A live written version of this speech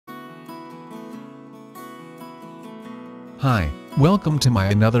Hi, welcome to my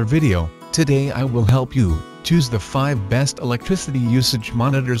another video. Today I will help you choose the 5 best electricity usage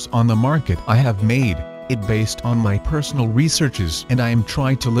monitors on the market. I have made it based on my personal researches and I am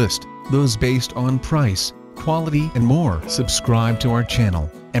trying to list those based on price, quality and more. Subscribe to our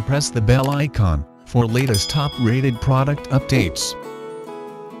channel and press the bell icon for latest top-rated product updates.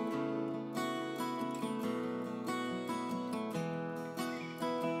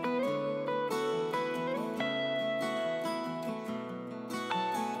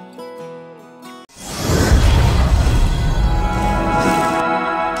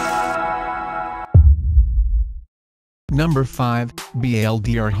 Number 5,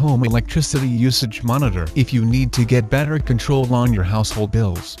 BLDR Home Electricity Usage Monitor. If you need to get better control on your household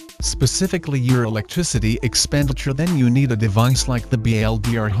bills, specifically your electricity expenditure, then you need a device like the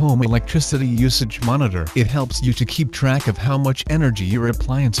BLDR Home Electricity Usage Monitor. It helps you to keep track of how much energy your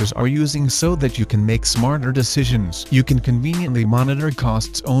appliances are using so that you can make smarter decisions. You can conveniently monitor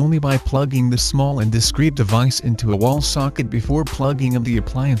costs only by plugging the small and discreet device into a wall socket before plugging in the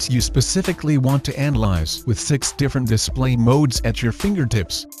appliance you specifically want to analyze. With 6 different display modes at your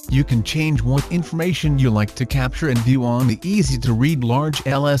fingertips, you can change what information you like to capture and view on the easy-to-read large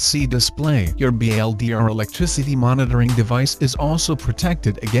LCD display. Your BLDR electricity monitoring device is also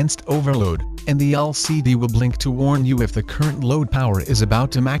protected against overload, and the LCD will blink to warn you if the current load power is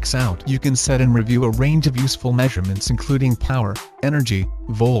about to max out. You can set and review a range of useful measurements including power, energy,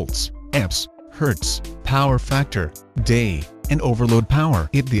 volts, amps, hertz, power factor, day, and overload power.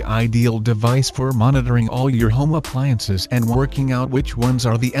 It's the ideal device for monitoring all your home appliances and working out which ones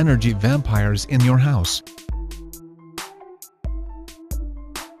are the energy vampires in your house.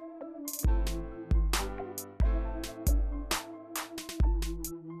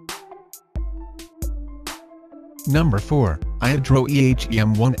 Number 4, Iadro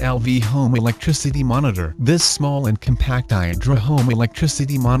EHEM1LV Home Electricity Monitor. This small and compact Iadro home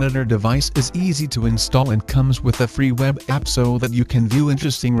electricity monitor device is easy to install and comes with a free web app so that you can view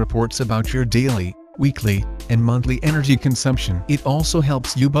interesting reports about your daily, weekly, and monthly energy consumption. It also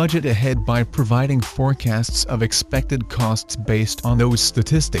helps you budget ahead by providing forecasts of expected costs based on those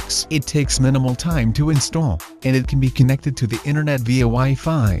statistics. It takes minimal time to install, and it can be connected to the internet via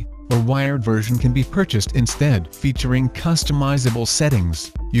Wi-Fi. A wired version can be purchased instead. Featuring customizable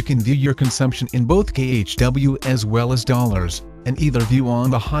settings, you can view your consumption in both kHW as well as dollars, and either view on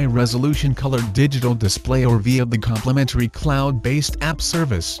the high-resolution colored digital display or via the complimentary cloud-based app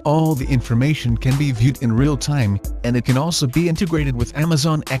service. All the information can be viewed in real time, and it can also be integrated with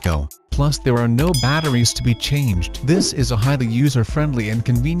Amazon Echo. Plus there are no batteries to be changed. This is a highly user-friendly and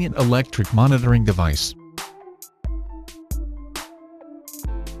convenient electric monitoring device.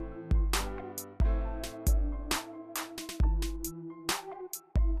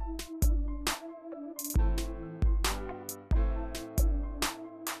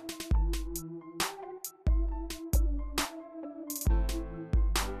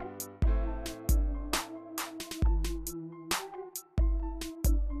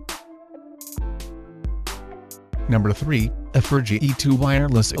 Number 3, a Fergie E2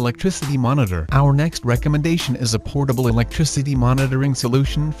 Wireless Electricity Monitor. Our next recommendation is a portable electricity monitoring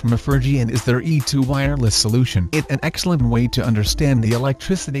solution from Fergie and is their E2 wireless solution. It's an excellent way to understand the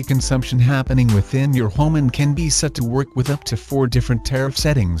electricity consumption happening within your home and can be set to work with up to 4 different tariff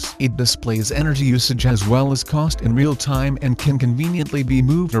settings. It displays energy usage as well as cost in real time and can conveniently be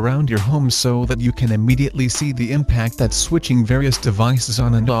moved around your home so that you can immediately see the impact that switching various devices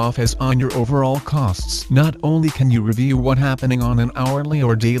on and off has on your overall costs. Not only can you review what's happening on an hourly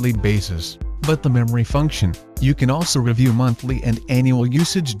or daily basis, but the memory function. You can also review monthly and annual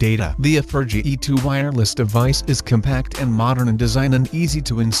usage data. The Fergie E2 wireless device is compact and modern in design and easy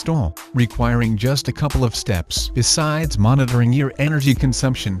to install, requiring just a couple of steps. Besides monitoring your energy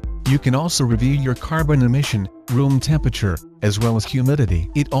consumption, you can also review your carbon emission, room temperature, as well as humidity.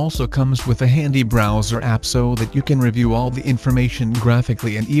 It also comes with a handy browser app so that you can review all the information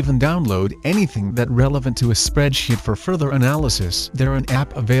graphically and even download anything that's relevant to a spreadsheet for further analysis. There's an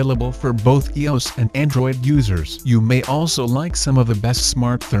app available for both iOS and Android users. You may also like some of the best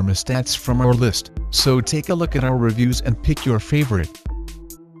smart thermostats from our list, so take a look at our reviews and pick your favorite.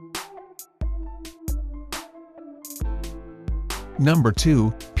 Number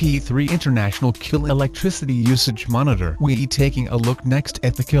 2, P3 International Kill Electricity Usage Monitor. We taking a look next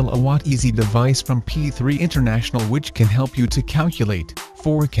at the Kilowatt Easy device from P3 International, which can help you to calculate,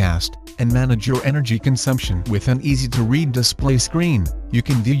 forecast, and manage your energy consumption. With an easy-to-read display screen, you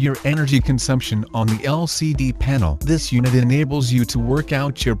can view your energy consumption on the LCD panel. This unit enables you to work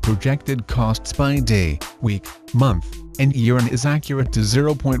out your projected costs by day, week, month, and urine is accurate to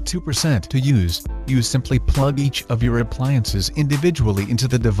 0.2% to use. You simply plug each of your appliances individually into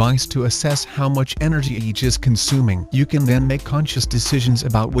the device to assess how much energy each is consuming. You can then make conscious decisions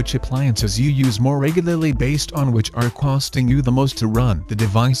about which appliances you use more regularly based on which are costing you the most to run. The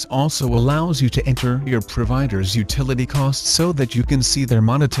device also allows you to enter your provider's utility costs so that you can see their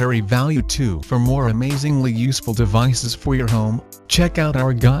monetary value too. For more amazingly useful devices for your home, check out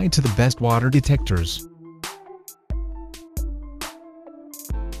our guide to the best water detectors.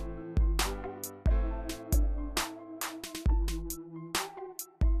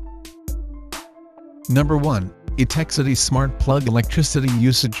 Number 1. Atexity Smart Plug Electricity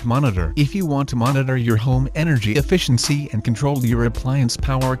Usage Monitor. If you want to monitor your home energy efficiency and control your appliance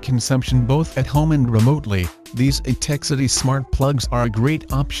power consumption both at home and remotely, these Atexity Smart Plugs are a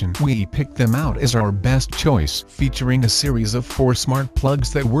great option. We picked them out as our best choice, featuring a series of 4 smart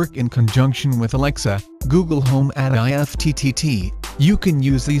plugs that work in conjunction with Alexa, Google Home and IFTTT. You can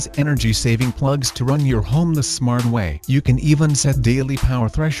use these energy-saving plugs to run your home the smart way. You can even set daily power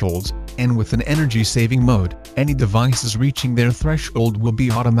thresholds, and with an energy-saving mode, any devices reaching their threshold will be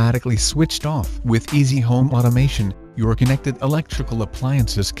automatically switched off. With easy home automation, your connected electrical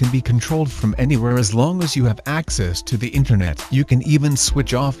appliances can be controlled from anywhere as long as you have access to the internet. You can even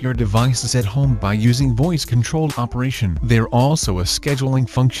switch off your devices at home by using voice-controlled operation. There's also a scheduling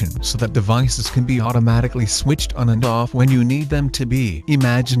function so that devices can be automatically switched on and off when you need them to be.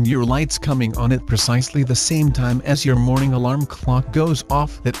 Imagine your lights coming on at precisely the same time as your morning alarm clock goes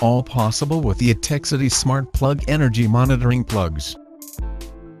off. That's all possible with the Atexity Smart Plug Energy Monitoring Plugs.